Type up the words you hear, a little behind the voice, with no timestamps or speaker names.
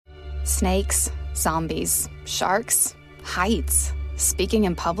Snakes, zombies, sharks, heights, speaking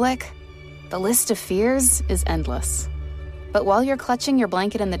in public. The list of fears is endless. But while you're clutching your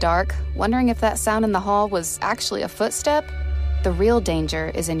blanket in the dark, wondering if that sound in the hall was actually a footstep, the real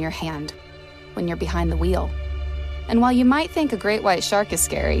danger is in your hand, when you're behind the wheel. And while you might think a great white shark is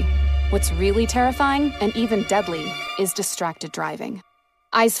scary, what's really terrifying and even deadly is distracted driving.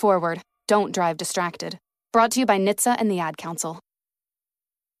 Eyes forward, don't drive distracted. Brought to you by NHTSA and the Ad Council.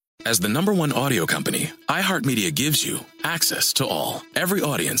 As the #1 audio company, iHeartMedia gives you access to all. Every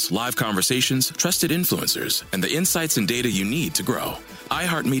audience, live conversations, trusted influencers, and the insights and data you need to grow.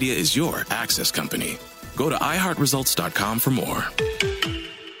 iHeartMedia is your access company. Go to iHeartResults.com for more.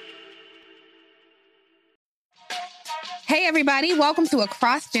 Hey, everybody. Welcome to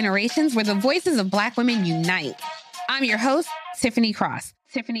Across Generations, where the voices of Black women unite. I'm your host, Tiffany Cross.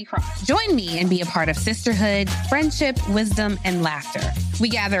 Join me and be a part of sisterhood, friendship, wisdom, and laughter. We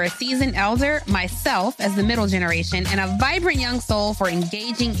gather a seasoned elder, myself as the middle generation, and a vibrant young soul for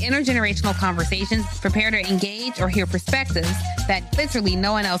engaging intergenerational conversations. Prepare to engage or hear perspectives that literally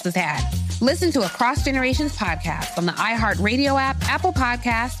no one else has had. Listen to Across Generations podcast on the iHeartRadio app, Apple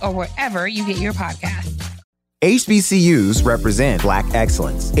Podcasts, or wherever you get your podcasts. HBCUs represent Black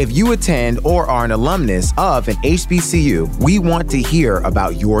excellence. If you attend or are an alumnus of an HBCU, we want to hear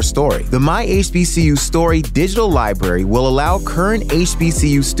about your story. The My HBCU Story digital library will allow current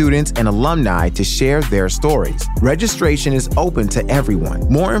HBCU students and alumni to share their stories. Registration is open to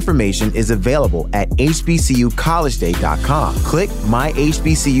everyone. More information is available at hbcucollegeday.com. Click My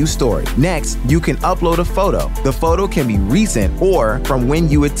HBCU Story. Next, you can upload a photo. The photo can be recent or from when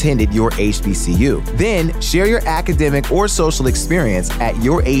you attended your HBCU. Then, share your academic or social experience at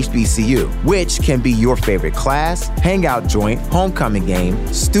your HBCU, which can be your favorite class, hangout joint, homecoming game,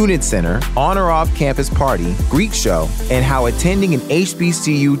 student center, on or off campus party, Greek show, and how attending an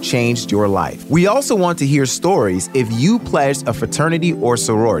HBCU changed your life. We also want to hear stories if you pledged a fraternity or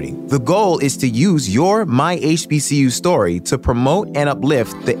sorority. The goal is to use your My HBCU story to promote and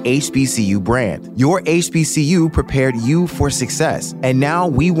uplift the HBCU brand. Your HBCU prepared you for success, and now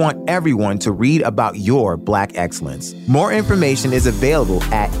we want everyone to read about your Black excellence. More information is available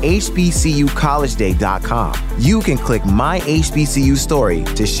at hbcucollegeday.com. You can click My HBCU Story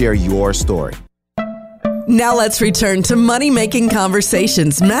to share your story. Now let's return to Money Making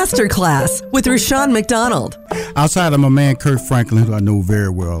Conversations Masterclass with Rushion McDonald. Outside of my man Kirk Franklin, who I know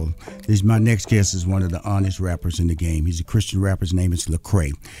very well, my next guest is one of the honest rappers in the game. He's a Christian rapper. His name is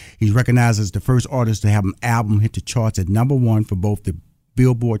Lecrae. He's recognized as the first artist to have an album hit the charts at #1 for both the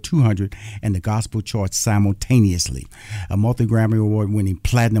Billboard 200 and the gospel charts simultaneously. A multi-Grammy Award-winning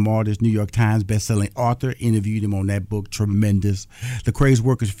platinum artist, New York Times best-selling author, interviewed him on that book. Tremendous. Lecrae's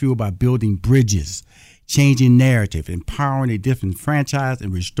work is fueled by building bridges, changing narrative, empowering a disenfranchised,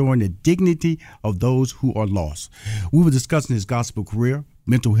 and restoring the dignity of those who are lost. We were discussing his gospel career,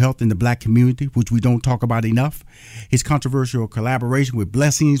 mental health in the Black community, which we don't talk about enough, his controversial collaboration with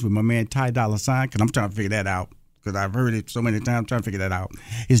Blessings with my man Dolla, because I'm trying to figure that out, because I've heard it so many times, I'm trying to figure that out.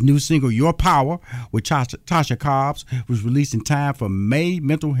 His new single, Your Power, with Tasha Cobbs, was released in time for May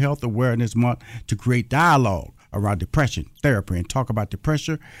Mental Health Awareness Month to create dialogue around depression, therapy, and talk about the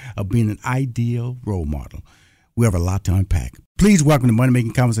pressure of being an ideal role model. We have a lot to unpack. Please welcome to Money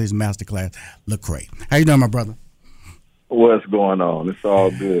Making Conversation Masterclass, Lecrae. How you doing, my brother? What's going on? It's all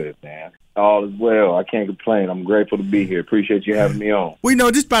good, man. All is well. I can't complain. I'm grateful to be here. Appreciate you having me on. Well,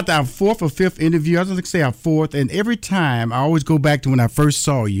 this is about our 4th or 5th interview. I was going to say our 4th. And every time I always go back to when I first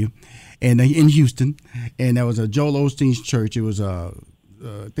saw you in Houston. And that was a Joel Osteen's church. It was I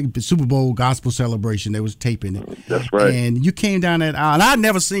think the Super Bowl gospel celebration. They was taping it. That's right. And you came down that aisle, and I'd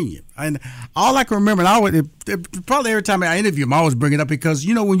never seen you. And all I can remember, and probably every time I interview him, I always bring it up because,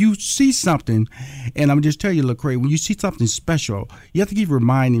 when you see something, and I'm just telling you, Lecrae, when you see something special, you have to keep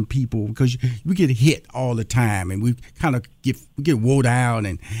reminding people because we get hit all the time, and we kind of get wore down,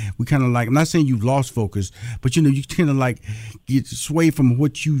 and we kind of like, I'm not saying you've lost focus, but, you kind of like get swayed from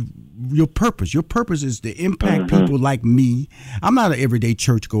your purpose. Your purpose is to impact people like me. I'm not an everyday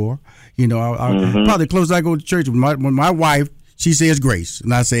churchgoer. Probably the closest I go to church when my wife, she says grace,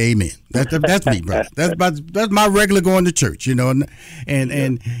 and I say amen. That's me, brother. That's my regular going to church, And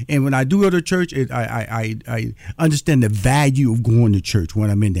when I do go to church, I understand the value of going to church when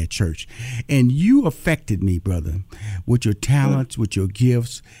I'm in that church. And you affected me, brother, with your talents, with your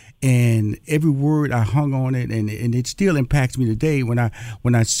gifts, and every word I hung on it, and it still impacts me today when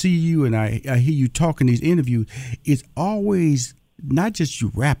I see you and I hear you talk in these interviews. It's always not just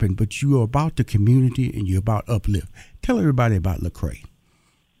you rapping, but you are about the community and you're about uplift. Tell everybody about Lecrae.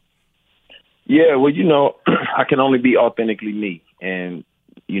 Yeah, well, I can only be authentically me. And,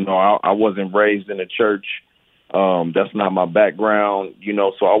 I wasn't raised in a church. That's not my background,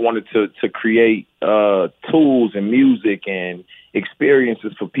 so I wanted to create tools and music and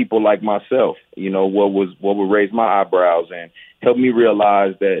experiences for people like myself, what would raise my eyebrows and help me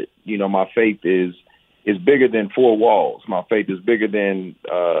realize that, my faith is bigger than four walls. My faith is bigger than,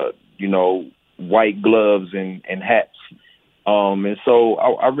 white gloves and hats. And so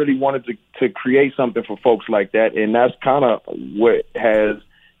I really wanted to create something for folks like that. And that's kind of what has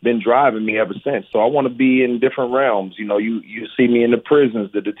been driving me ever since. So I want to be in different realms. You see me in the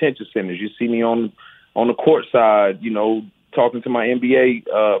prisons, the detention centers. You see me on the court side, talking to my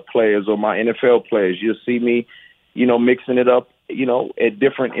NBA players or my NFL players. You'll see me, mixing it up, at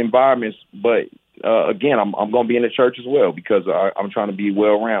different environments. But again, I'm going to be in the church as well because I'm trying to be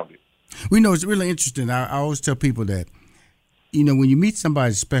well-rounded. We know it's really interesting. I always tell people that, when you meet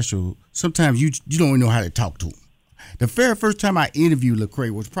somebody special, sometimes you don't even know how to talk to them. The very first time I interviewed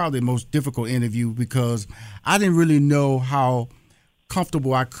Lecrae was probably the most difficult interview because I didn't really know how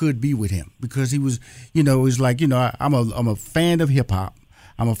comfortable I could be with him because he was, it's like, I'm a fan of hip hop.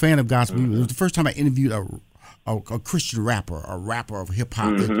 I'm a fan of gospel. Mm-hmm. It was the first time I interviewed a Christian rapper, a rapper of hip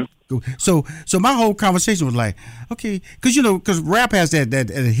hop. Mm-hmm. So my whole conversation was like, okay, because rap has that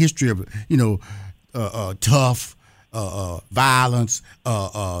history of tough, violence,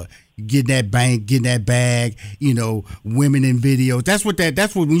 getting that bank, getting that bag, women in videos. That's what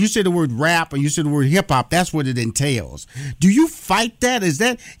when you say the word rap or you say the word hip hop, that's what it entails. Do you fight that? Is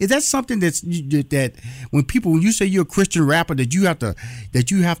that something that when you say you're a Christian rapper that you have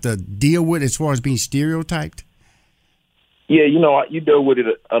to deal with as far as being stereotyped? Yeah, you deal with it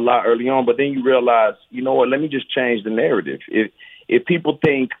a lot early on, but then you realize, let me just change the narrative. If people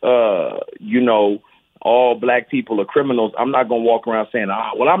think, all black people are criminals, I'm not going to walk around saying,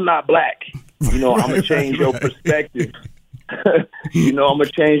 I'm not black. I'm going to change your perspective. I'm going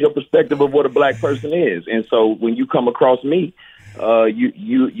to change your perspective of what a black person is. And so when you come across me, you're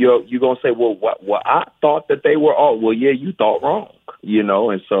going to say, well, I thought that they were all, well, yeah, you thought wrong,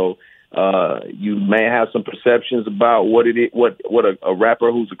 and so you may have some perceptions about what a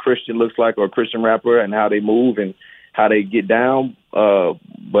rapper who's a Christian looks like or a Christian rapper and how they move and how they get down,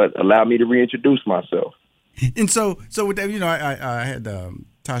 but allow me to reintroduce myself. And so with that, I had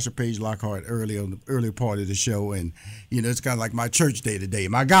Tasha Page Lockhart on the earlier part of the show, and it's kind of like my church day today,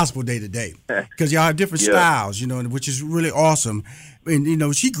 my gospel day today, because y'all have different styles, which is really awesome.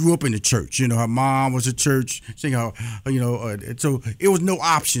 And she grew up in the church. Her mom was a church singer. So it was no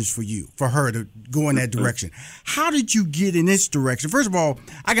options for her to go in that direction. How did you get in this direction? First of all,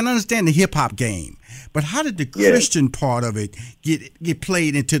 I can understand the hip hop game, but how did the Christian part of it get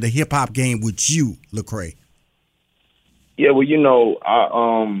played into the hip hop game with you, Lecrae? Yeah, well,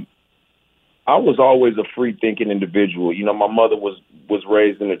 I was always a free thinking individual. My mother was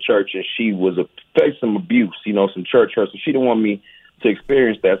raised in the church, and she faced some abuse, some church hurt, so she didn't want me to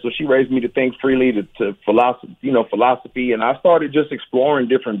experience that. So she raised me to think freely, to philosophy, and I started just exploring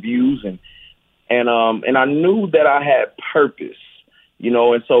different views, and I knew that I had purpose,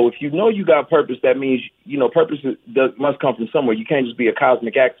 and so if you got purpose, that means, purpose must come from somewhere. You can't just be a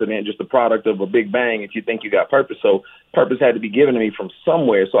cosmic accident, just a product of a big bang if you think you got purpose. So purpose had to be given to me from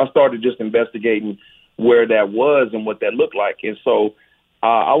somewhere. So I started just investigating where that was and what that looked like. And so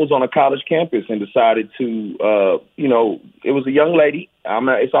I was on a college campus and decided to, it was a young lady.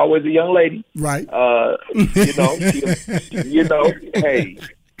 It's always a young lady. Right. Hey.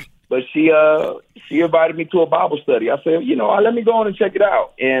 But she invited me to a Bible study. I said, let me go on and check it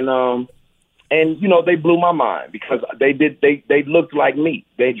out. And they blew my mind because they looked like me.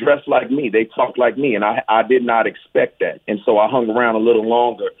 They dressed like me. They talked like me. And I did not expect that. And so I hung around a little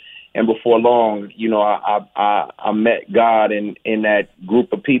longer. And before long, I met God in that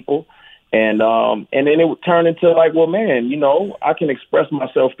group of people. And then it would turn into like, well, man, I can express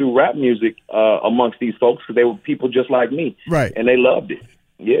myself through rap music amongst these folks because they were people just like me. Right. And they loved it.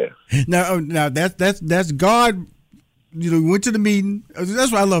 Yeah. Now that's God. Went to the meeting.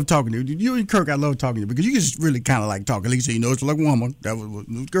 That's why I love talking to you. You and Kirk, I love talking to you because you just really kind of like talking. Like you say, it's like a woman. That was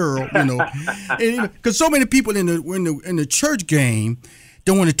a girl. Because so many people in the church game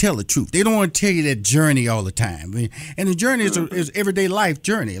don't want to tell the truth. They don't want to tell you that journey all the time. And the journey is everyday life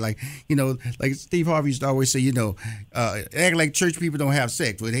journey. Like like Steve Harvey used to always say, act like church people don't have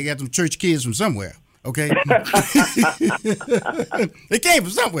sex. Well, they got some church kids from somewhere. Okay, they came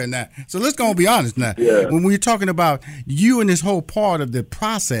from somewhere now. So let's go and be honest now. Yeah. When we're talking about you and this whole part of the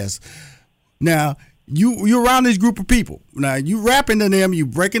process, now you're around this group of people. Now you rapping to them, you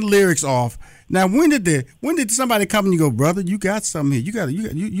breaking lyrics off. Now when did somebody come and you go, brother, you got something here.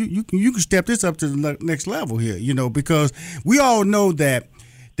 You can step this up to the next level here. Because we all know that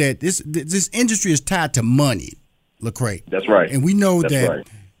that this industry is tied to money, Lecrae. That's right. And we know That's that right.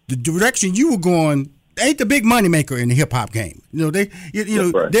 the direction you were going ain't the big money maker in the hip hop game.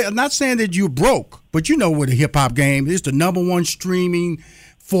 They're not saying that you're broke, but you know what the hip hop game is. The number one streaming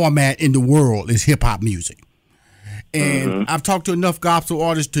format in the world is hip hop music. And I've talked to enough gospel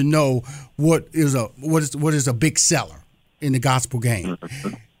artists to know what is a big seller in the gospel game.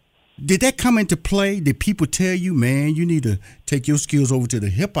 Did that come into play? Did people tell you, man, you need to take your skills over to the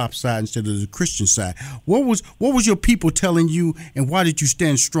hip hop side instead of the Christian side? What was your people telling you, and why did you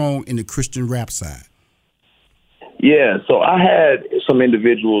stand strong in the Christian rap side? Yeah, so I had some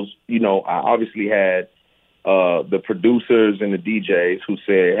individuals, I obviously had the producers and the DJs who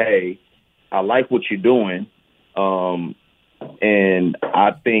said, hey, I like what you're doing, and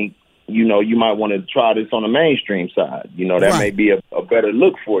I think, you might want to try this on the mainstream side. That may be a better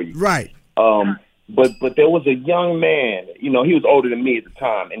look for you. Right. But there was a young man, he was older than me at the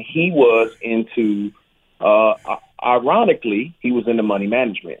time, and he was into, ironically, he was into money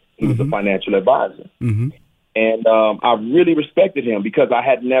management. He was a financial advisor. And I really respected him because I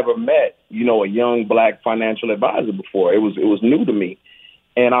had never met, a young black financial advisor before. It was new to me.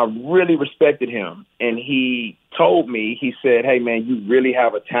 And I really respected him. And he told me, he said, hey, man, you really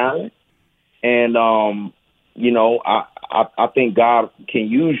have a talent. And, I think God can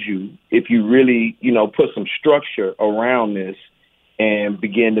use you if you really, put some structure around this and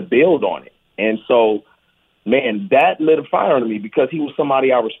begin to build on it. And so, man, that lit a fire under me because he was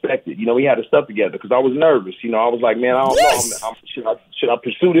somebody I respected. We had his stuff together because I was nervous. I was like, man, I don't know. Should I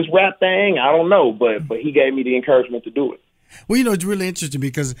pursue this rap thing? I don't know. But he gave me the encouragement to do it. Well, it's really interesting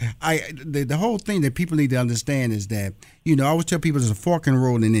because the whole thing that people need to understand is that, I always tell people there's a fork in the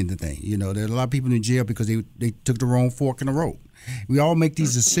road in anything. There's a lot of people in jail because they took the wrong fork in the road. We all make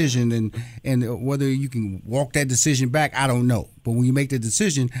these decisions, and whether you can walk that decision back, I don't know. But when you make the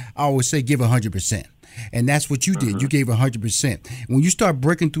decision, I always say give 100%. And that's what you did. You gave 100%. When you start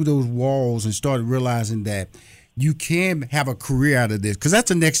breaking through those walls and start realizing that you can have a career out of this, because that's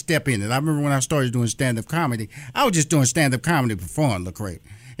the next step in it. I remember when I started doing stand-up comedy, I was just doing stand-up comedy for fun, Lecrae.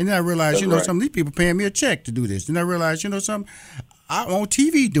 And then I realized, some of these people paying me a check to do this. And I realized, I'm on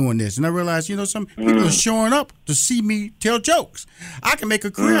TV doing this. And I realized, some people are showing up to see me tell jokes. I can make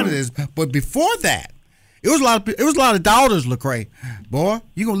a career out of this. But before that, it was a lot of doubters, Lecrae. Boy,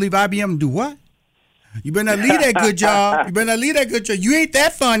 you gonna leave IBM and do what? You better not leave that good job. You ain't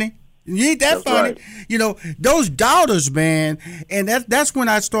that funny. You ain't that funny. Right. Those doubters, man. And that's when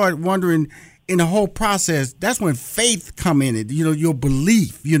I started wondering in the whole process. That's when faith come in it. Your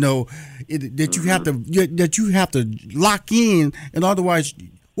belief. That you have to lock in, and otherwise,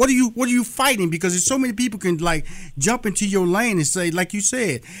 what are you fighting? Because there's so many people can jump into your lane and say, like you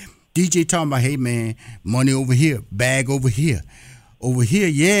said, DJ talking about, hey man, money over here, bag over here. Over here,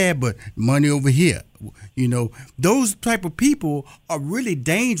 yeah, but money over here. Those type of people are really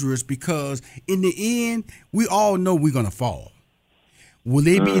dangerous because in the end, we all know we're going to fall. Will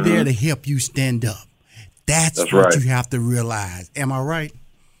they be there to help you stand up? That's what right. You have to realize. Am I right?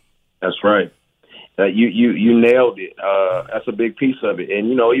 That's right. You nailed it. That's a big piece of it.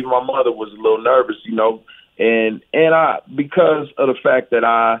 And, even my mother was a little nervous, and I, because of the fact that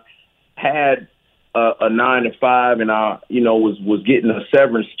I had a 9 to 5, and I, was getting a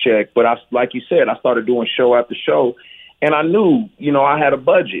severance check. But like you said, I started doing show after show, and I knew, I had a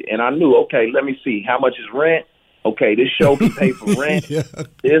budget, and I knew, okay, let me see, how much is rent? Okay, this show can pay for rent. Yeah.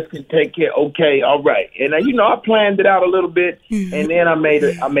 This can take care. Okay, all right. And I planned it out a little bit, and then I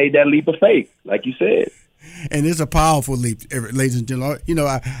made that leap of faith, like you said. And it's a powerful leap, ladies and gentlemen.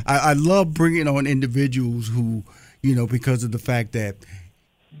 I love bringing on individuals who, because of the fact that.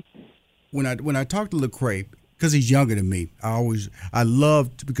 When I talk to Lecrae, because he's younger than me, I love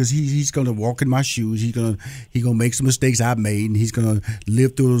because he's gonna walk in my shoes. He's gonna make some mistakes I've made, and he's gonna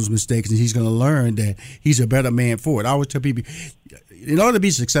live through those mistakes, and he's gonna learn that he's a better man for it. I always tell people, in order to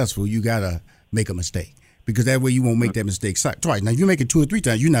be successful, you gotta make a mistake. Because that way you won't make that mistake twice. Now, if you make it 2 or 3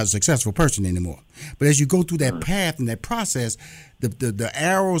 times, you're not a successful person anymore. But as you go through that path and that process, the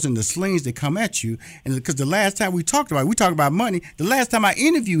arrows and the slings that come at you, and because the last time we talked about money. The last time I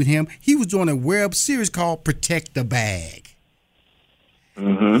interviewed him, he was doing a web series called Protect the Bag.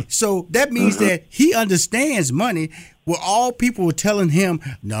 So that means that he understands money. Well, all people were telling him,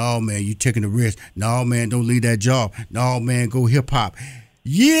 no, man, you're taking a risk. No, man, don't leave that job. No, man, go hip hop.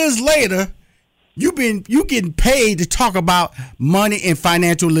 Years later, you getting paid to talk about money and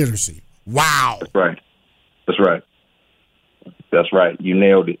financial literacy. Wow. That's right. You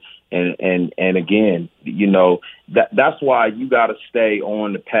nailed it. And again, that's why you got to stay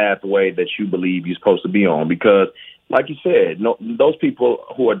on the pathway that you believe you're supposed to be on, because like you said, no, those people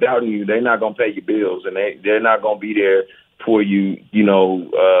who are doubting you, they're not going to pay your bills, and they're not going to be there for you,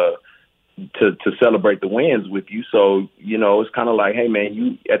 to celebrate the wins with you. So, it's kind of like, hey, man,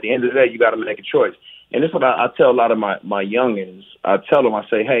 you at the end of the day, you got to make a choice. And this is what I tell a lot of my youngins. I tell them, I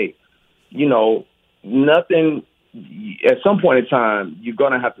say, hey, nothing, at some point in time, you're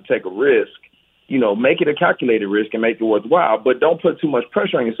going to have to take a risk. Make it a calculated risk and make it worthwhile, but don't put too much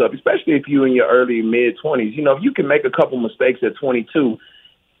pressure on yourself, especially if you're in your early, mid-20s. If you can make a couple mistakes at 22,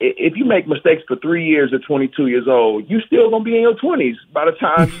 if you make mistakes for 3 years at 22 years old, you still going to be in your 20s by the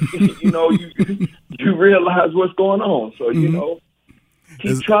time, you realize what's going on. So,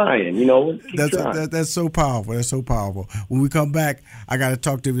 keep trying, keep trying. That's so powerful. That's so powerful. When we come back, I got to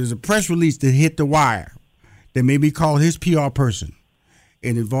talk to him. There's a press release that hit the wire that made me call his PR person.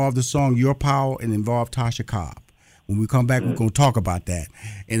 It involved the song Your Power and involved Tasha Cobb. When we come back, we're going to talk about that.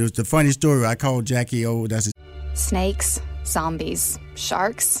 And it was the funny story. I called Jackie O. Snakes, zombies,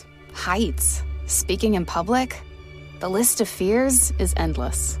 sharks, heights. Speaking in public, the list of fears is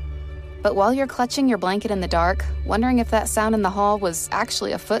endless. But while you're clutching your blanket in the dark, wondering if that sound in the hall was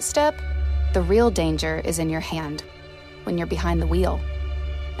actually a footstep, the real danger is in your hand, when you're behind the wheel.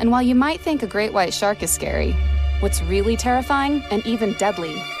 And while you might think a great white shark is scary, what's really terrifying and even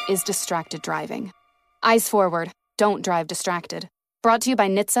deadly is distracted driving. Eyes forward, don't drive distracted. Brought to you by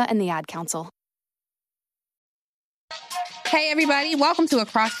NHTSA and the Ad Council. Hey, everybody. Welcome to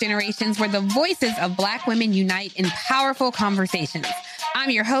Across Generations, where the voices of Black women unite in powerful conversations.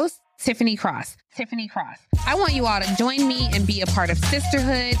 I'm your host, Tiffany Cross. I want you all to join me and be a part of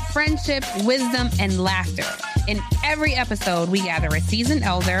sisterhood, friendship, wisdom, and laughter. In every episode, we gather a seasoned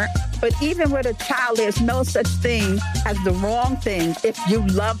elder. But even with a child, there's no such thing as the wrong thing if you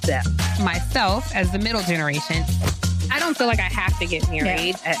love them. Myself as the middle generation. I don't feel like I have to get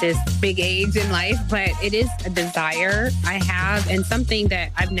married at this big age in life, but it is a desire I have and something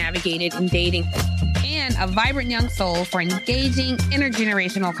that I've navigated in dating. And a vibrant young soul for engaging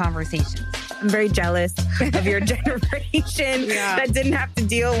intergenerational conversations. I'm very jealous of your generation that didn't have to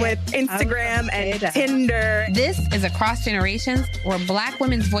deal with Instagram and Tinder. This is Across Generations, where Black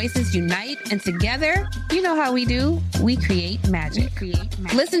women's voices unite, and together, you know how we do, we create magic.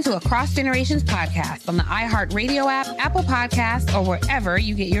 Listen to Across Generations podcast on the iHeartRadio app, Apple Podcasts, or wherever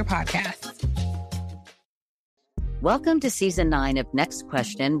you get your podcasts. Welcome to Season 9 of Next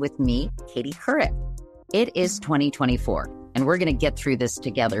Question with me, Katie Couric. It is 2024. And we're going to get through this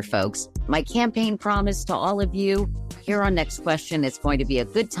together, folks. My campaign promise to all of you here on Next Question, it's going to be a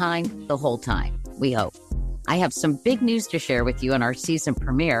good time the whole time, we hope. I have some big news to share with you in our season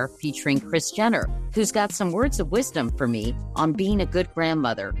premiere featuring Kris Jenner, who's got some words of wisdom for me on being a good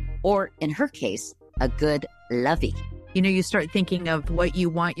grandmother, or in her case, a good lovey. You start thinking of what you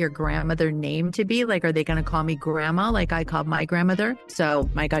want your grandmother name to be. Like, are they going to call me grandma like I called my grandmother? So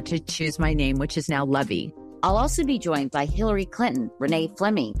I got to choose my name, which is now Lovey. I'll also be joined by Hillary Clinton, Renee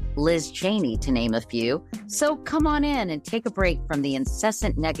Fleming, Liz Cheney, to name a few. So come on in and take a break from the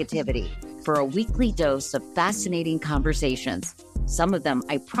incessant negativity for a weekly dose of fascinating conversations. Some of them,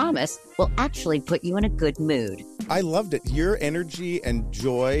 I promise, will actually put you in a good mood. I loved it. Your energy and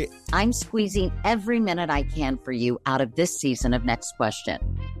joy. I'm squeezing every minute I can for you out of this season of Next Question.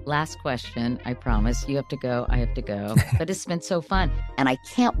 Last question, I promise. You have to go, I have to go. But it's been so fun, and I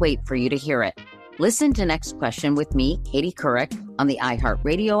can't wait for you to hear it. Listen to Next Question with me, Katie Couric, on the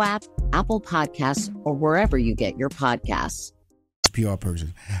iHeartRadio app, Apple Podcasts, or wherever you get your podcasts. PR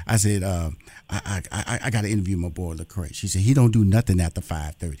person. I said, I got to interview my boy Lecrae. She said, he don't do nothing after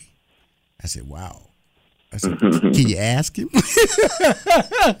 5:30. I said, wow. I said, can you ask him?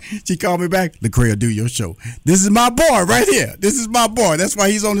 She called me back. Lecrae will do your show. This is my boy right here. This is my boy. That's why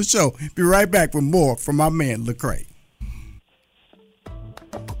he's on the show. Be right back with more from my man Lecrae.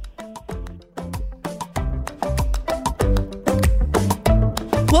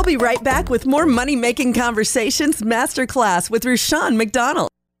 We'll be right back with more Money Making Conversations Masterclass with Rushion McDonald.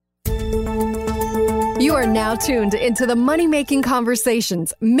 You are now tuned into the Money Making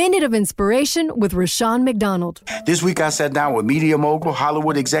Conversations Minute of Inspiration with Rushion McDonald. This week I sat down with media mogul,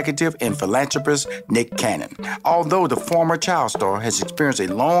 Hollywood executive, and philanthropist Nick Cannon. Although the former child star has experienced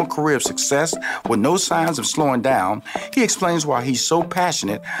a long career of success with no signs of slowing down, he explains why he's so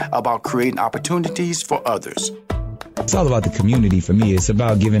passionate about creating opportunities for others. It's all about the community for me. It's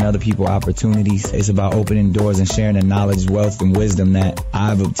about giving other people opportunities. It's about opening doors and sharing the knowledge, wealth, and wisdom that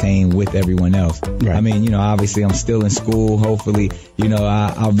I've obtained with everyone else. Right. I mean, obviously I'm still in school. Hopefully,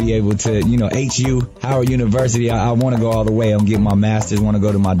 I'll be able to, HU, Howard University. I want to go all the way. I'm getting my master's, want to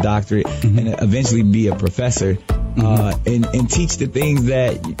go to my doctorate, and eventually be a professor. and teach the things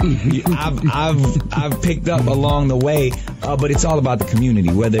that I've picked up along the way. But it's all about the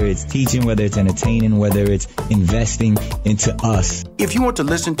community, whether it's teaching, whether it's entertaining, whether it's investing into us. If you want to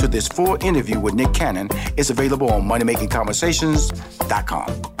listen to this full interview with Nick Cannon, it's available on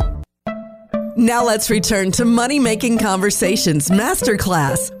moneymakingconversations.com. Now let's return to Money Making Conversations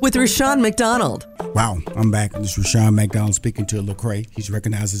Masterclass with Rushion McDonald. Wow, I'm back. This is Rushion McDonald speaking to Lecrae. He's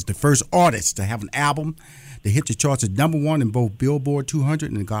recognized as the first artist to have an album that hit the charts at #1 in both Billboard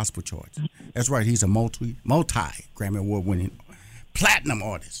 200 and the gospel charts. That's right, he's a multi Grammy Award winning platinum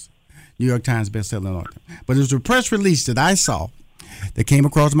artist, New York Times best-selling author. But there's a press release that I saw that came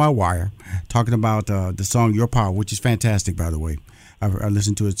across my wire talking about the song Your Power, which is fantastic, by the way. I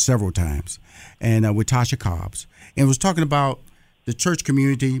listened to it several times, and with Tasha Cobbs. And it was talking about the church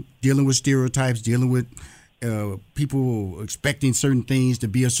community, dealing with stereotypes, dealing with people expecting certain things to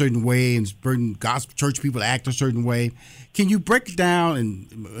be a certain way and certain gospel church people to act a certain way. Can you break it down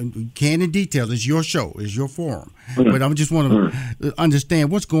and can in detail? It's your show, it's your forum. But I just want to understand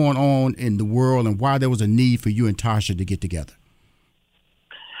what's going on in the world and why there was a need for you and Tasha to get together.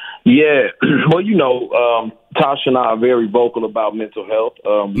 Yeah, well, Tasha and I are very vocal about mental health.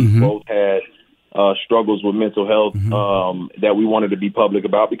 We both had struggles with mental health that we wanted to be public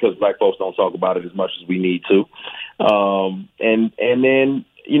about because Black folks don't talk about it as much as we need to. And then,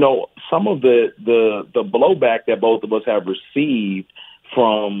 some of the blowback that both of us have received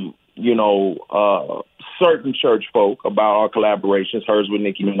from, certain church folk about our collaborations, hers with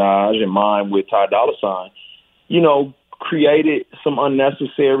Nicki Minaj and mine with Dolla $ign, created some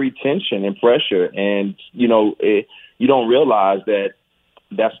unnecessary tension and pressure. And, you don't realize that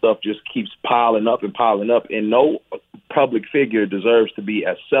stuff just keeps piling up. And no public figure deserves to be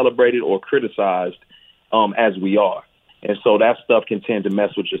as celebrated or criticized as we are. And so that stuff can tend to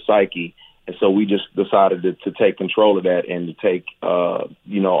mess with your psyche. And so we just decided to take control of that and to take, our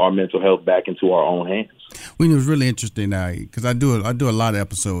mental health back into our own hands. Well, it was really interesting because I do a lot of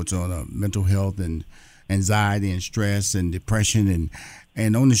episodes on mental health and anxiety and stress and depression.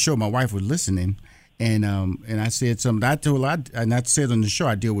 And on the show, my wife was listening. And I said something. I said on the show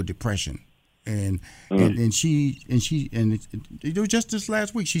I deal with depression, and it was just this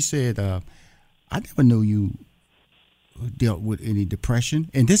last week. She said, "I never knew you dealt with any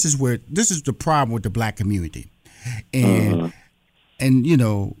depression." And this is the problem with the Black community, and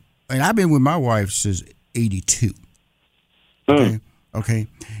I've been with my wife since '82. Okay,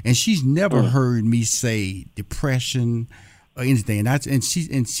 and she's never heard me say depression or anything, and I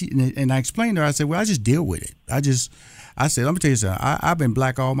explained to her. I said, "Well, I just deal with it. I said, let me tell you something. I've been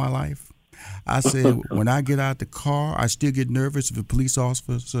Black all my life. I said, when I get out the car, I still get nervous if a police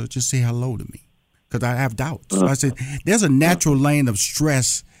officer just say hello to me because I have doubts. I said, there's a natural lane of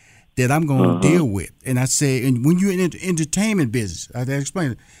stress that I'm going to deal with, and I said, and when you're in the entertainment business, I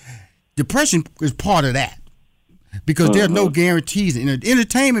explained, depression is part of that." Because there are no guarantees. And the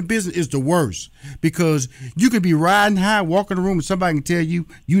entertainment business is the worst because you could be riding high, walk in the room, and somebody can tell you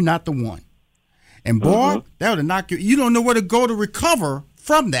you're not the one. And boy, that would knock you. You don't know where to go to recover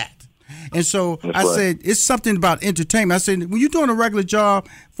from that. And so I said, it's something about entertainment. I said, when you're doing a regular job,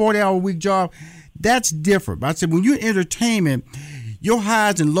 40-hour-a-week job, that's different. But I said, when you're in entertainment, your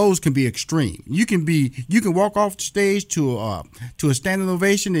highs and lows can be extreme. You can walk off the stage to a standing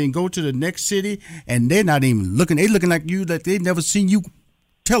ovation and go to the next city, and they're not even looking. They're looking like you, like they've never seen you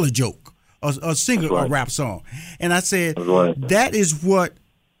tell a joke or sing a rap song. And I said, that is what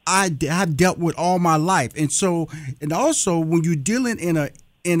I dealt with all my life. And so, and also when you're dealing in a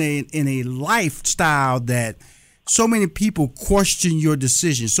lifestyle that so many people question your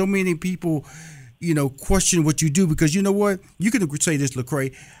decisions, so many people question what you do, because you know what? You can say this,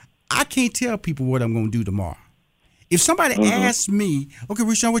 Lecrae, I can't tell people what I'm going to do tomorrow. If somebody asks me, okay,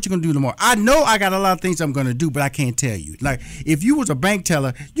 Rushion, what you going to do tomorrow? I know I got a lot of things I'm going to do, but I can't tell you. Like, if you was a bank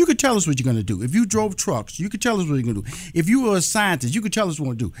teller, you could tell us what you're going to do. If you drove trucks, you could tell us what you're going to do. If you were a scientist, you could tell us what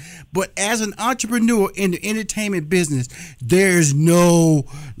you're going to do. But as an entrepreneur in the entertainment business, there's no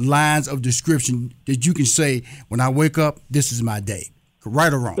lines of description that you can say, when I wake up, this is my day.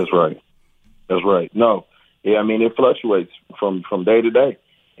 Right or wrong? That's right. No. Yeah, I mean, it fluctuates from day to day.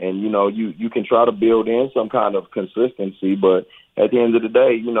 And, you can try to build in some kind of consistency, but at the end of the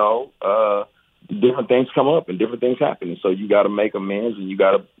day, different things come up and different things happen. And so you got to make amends and you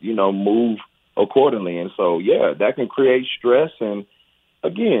got to, move accordingly. And so, yeah, that can create stress. And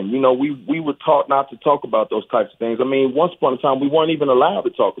again, we were taught not to talk about those types of things. I mean, once upon a time, we weren't even allowed to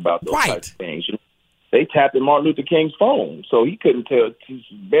talk about those types of things. They tapped in Martin Luther King's phone, so he couldn't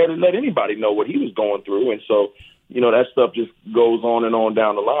barely let anybody know what he was going through. And so, that stuff just goes on and on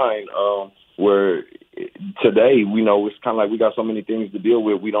down the line. where today, we know it's kind of like we got so many things to deal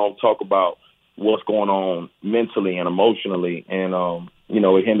with. We don't talk about what's going on mentally and emotionally, and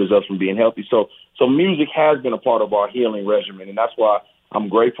it hinders us from being healthy. So music has been a part of our healing regimen, and that's why I'm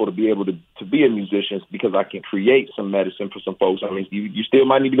grateful to be able to be a musician, because I can create some medicine for some folks. I mean, you still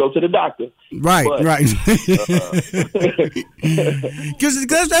might need to go to the doctor. Right. Because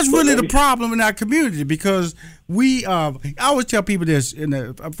that's really the problem in our community, because I always tell people this.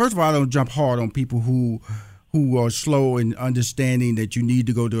 First of all, I don't jump hard on people who are slow in understanding that you need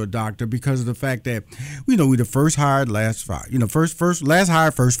to go to a doctor, because of the fact that, we're the first hired, last fired. Last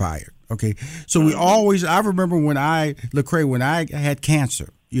hired, first fired. Okay, so we always. I remember Lecrae, when I had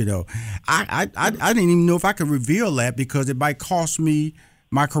cancer. I didn't even know if I could reveal that, because it might cost me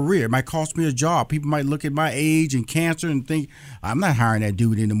my career. It might cost me a job. People might look at my age and cancer and think I'm not hiring that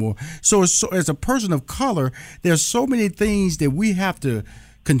dude anymore. So as a person of color, there's so many things that we have to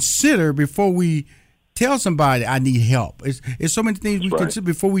consider before we tell somebody I need help. It's so many things we consider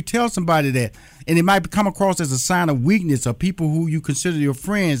before we tell somebody that. And it might come across as a sign of weakness, or people who you consider your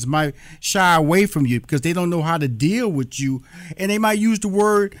friends might shy away from you because they don't know how to deal with you. And they might use the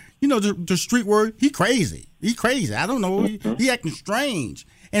word, the street word, he crazy. I don't know. He acting strange.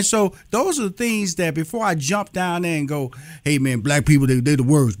 And so those are the things that before I jump down there and go, hey, man, black people, they're the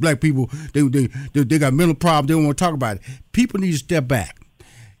worst. Black people, they got mental problems. They don't want to talk about it. People need to step back.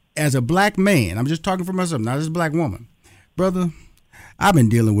 As a black man, I'm just talking for myself, not as a black woman. Brother, I've been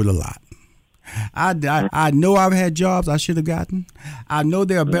dealing with a lot. I know I've had jobs I should have gotten. I know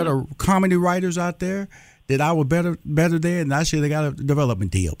there are better comedy writers out there that I was better there, and I should have got a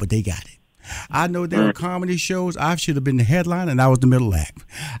development deal, but they got it. I know there are comedy shows I should have been the headline and I was the middle act.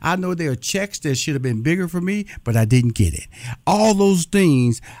 I know there are checks that should have been bigger for me, but I didn't get it. All those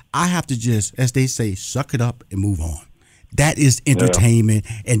things, I have to just, as they say, suck it up and move on. That is entertainment,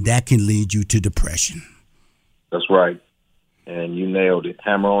 and that can lead you to depression. That's right. And you nailed it.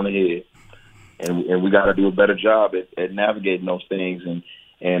 Hammer on the head. And we got to do a better job at navigating those things and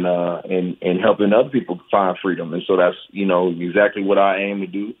helping other people find freedom. And so that's, exactly what I aim to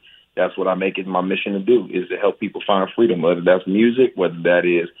do. That's what I make it my mission to do, is to help people find freedom, whether that's music, whether that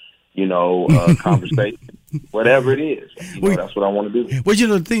is, conversation, whatever it is. That's what I want to do. Well,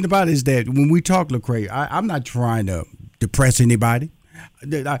 the thing about it is that when we talk, Lecrae, I'm not trying to depress anybody.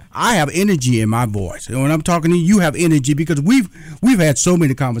 I have energy in my voice, and when I'm talking to you, you have energy, because we've had so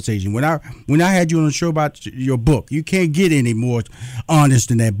many conversations. When I had you on the show about your book, you can't get any more honest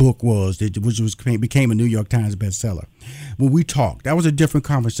than that book was, which became a New York Times bestseller. When we talked, that was a different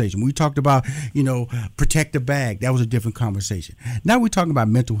conversation. We talked about protect the bag. That was a different conversation. Now we're talking about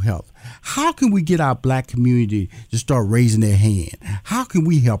mental health. How can we get our black community to start raising their hand? How can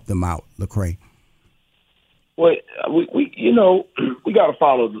we help them out, Lecrae? Well, we got to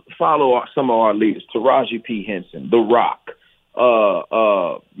follow some of our leaders. Taraji P. Henson, The Rock,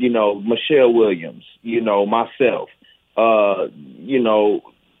 Michelle Williams, myself. We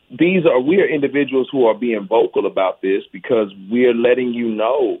are individuals who are being vocal about this, because we are letting you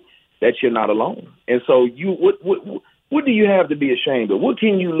know that you're not alone. And so what do you have to be ashamed of? What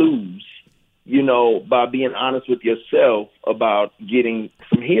can you lose, by being honest with yourself about getting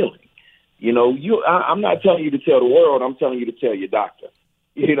some healing? I'm not telling you to tell the world. I'm telling you to tell your doctor.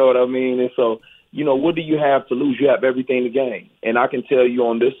 You know what I mean? And so, what do you have to lose? You have everything to gain. And I can tell you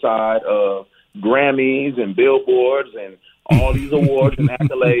on this side of Grammys and Billboards and all these awards and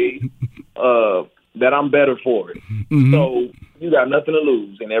accolades that I'm better for it. Mm-hmm. So you got nothing to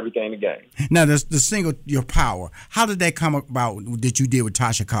lose and everything to gain. Now, the single, Your Power, how did that come about that you did with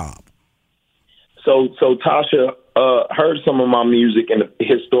Tasha Cobb? So Tasha heard some of my music and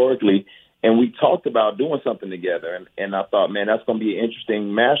historically, and we talked about doing something together. And I thought, man, that's going to be an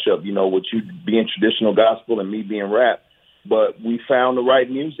interesting mashup, with you being traditional gospel and me being rap. But we found the right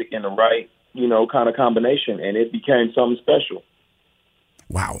music and the right, kind of combination, and it became something special.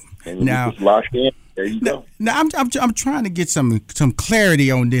 Wow. And now, just locked in. There you go. Now I'm trying to get some clarity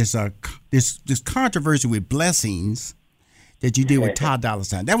on this this controversy with Blessings that you did with Dolla.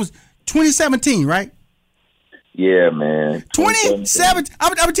 That was 2017, right? Yeah, man. 2017.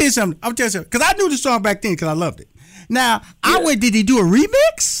 I'm gonna tell you something. Because I knew the song back then because I loved it. Now, did he do a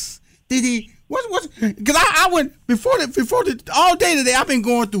remix? Did he? Because I went before all day today. I've been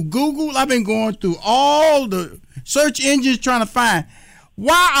going through Google. I've been going through all the search engines trying to find,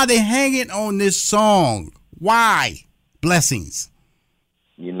 why are they hanging on this song? Why? Blessings.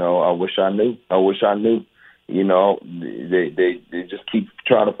 I wish I knew. They just keep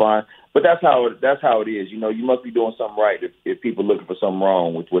trying to find. But that's how it is. You must be doing something right if people looking for something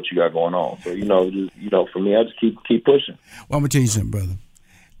wrong with what you got going on. So for me, I just keep pushing. Well, I'm gonna tell you something, brother.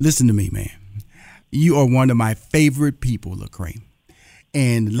 Listen to me, man. you are one of my favorite people, Lecrae.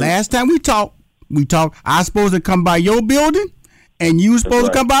 And last time we talked, I was supposed to come by your building, and you were supposed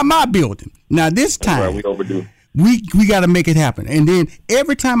to come by my building. Now this time, we overdue. We got to make it happen. And then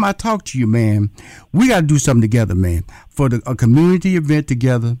every time I talk to you, man, we got to do something together, man, for a community event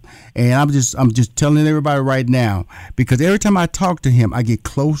together. And I'm just telling everybody right now, because every time I talk to him, I get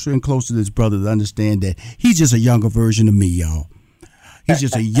closer and closer to this brother to understand that he's just a younger version of me, y'all. He's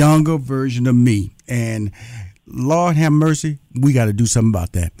just a younger version of me. And Lord have mercy, we got to do something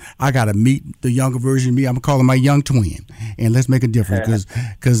about that. I got to meet the younger version of me. I'm going to call him my young twin. And let's make a difference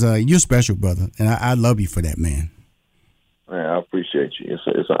because you're special, brother. And I love you for that, man. Man, I appreciate you.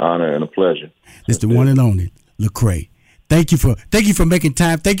 It's an honor and a pleasure. It's the one and only Lecrae. Thank you for making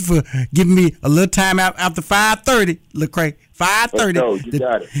time. Thank you for giving me a little time out after 5:30, Lecrae.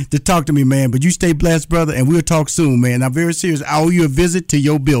 5:30 to talk to me, man. But you stay blessed, brother, and we'll talk soon, man. I'm very serious. I owe you a visit to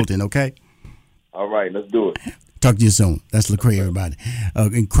your building, okay? All right, let's do it. Talk to you soon. That's Lecrae, everybody.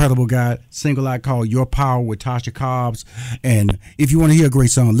 Incredible guy. Single I call Your Power with Tasha Cobbs. And if you want to hear a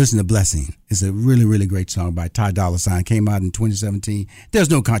great song, listen to Blessing. It's a really, really great song by Dolla. Came out in 2017. There's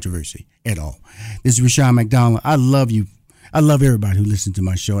no controversy at all. This is Rushion McDonald. I love you. I love everybody who listens to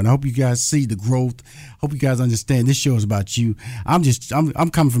my show, and I hope you guys see the growth. Hope you guys understand this show is about you. I'm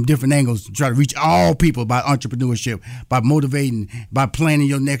coming from different angles to try to reach all people about entrepreneurship, by motivating, by planning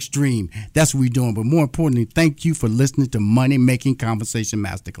your next dream. That's what we're doing. But more importantly, thank you for listening to Money Making Conversation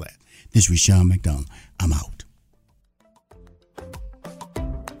Masterclass. This is Rushion McDonald. I'm out.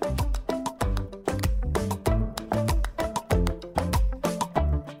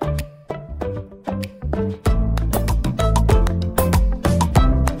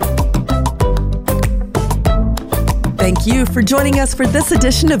 Thank you for joining us for this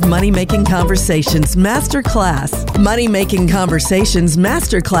edition of Money Making Conversations Masterclass. Money Making Conversations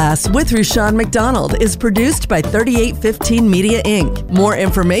Masterclass with Rushion McDonald is produced by 3815 Media Inc. More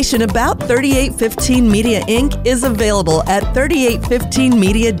information about 3815 Media Inc. is available at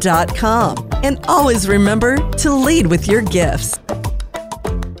 3815media.com. And always remember to lead with your gifts.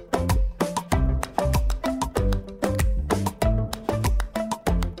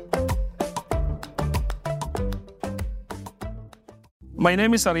 My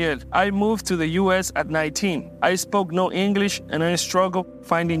name is Ariel. I moved to the U.S. at 19. I spoke no English and I struggled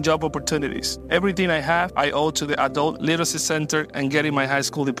finding job opportunities. Everything I have, I owe to the Adult Literacy Center and getting my high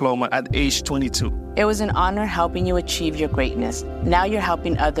school diploma at age 22. It was an honor helping you achieve your greatness. Now you're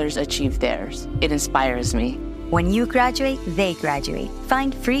helping others achieve theirs. It inspires me. When you graduate, they graduate.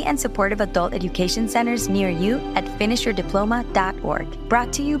 Find free and supportive adult education centers near you at finishyourdiploma.org.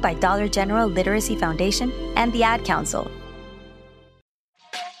 Brought to you by Dollar General Literacy Foundation and the Ad Council.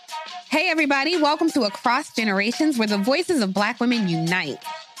 Hey, everybody. Welcome to Across Generations, where the voices of Black women unite.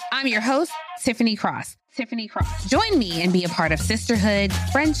 I'm your host, Tiffany Cross. Join me and be a part of sisterhood,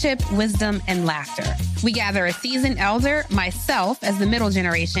 friendship, wisdom, and laughter. We gather a seasoned elder, myself as the middle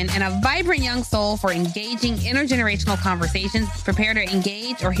generation, and a vibrant young soul for engaging intergenerational conversations. Prepare to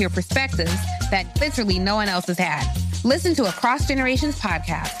engage or hear perspectives that literally no one else has had. Listen to Across Generations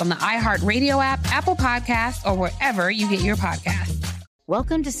podcast on the iHeartRadio app, Apple Podcasts, or wherever you get your podcasts.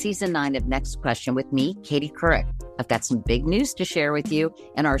 Welcome to Season 9 of Next Question with me, Katie Couric. I've got some big news to share with you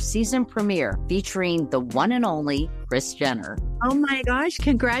in our season premiere featuring the one and only Kris Jenner. Oh my gosh,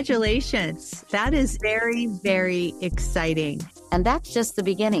 congratulations. That is very, very exciting. And that's just the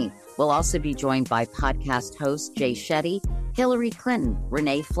beginning. We'll also be joined by podcast host Jay Shetty, Hillary Clinton,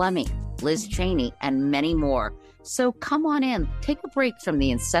 Renee Fleming, Liz Cheney, and many more. So come on in, take a break from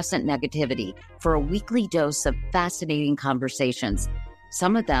the incessant negativity for a weekly dose of fascinating conversations.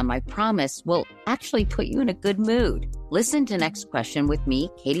 Some of them, I promise, will actually put you in a good mood. Listen to Next Question with me,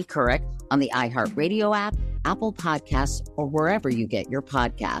 Katie Couric, on the iHeartRadio app, Apple Podcasts, or wherever you get your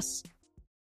podcasts.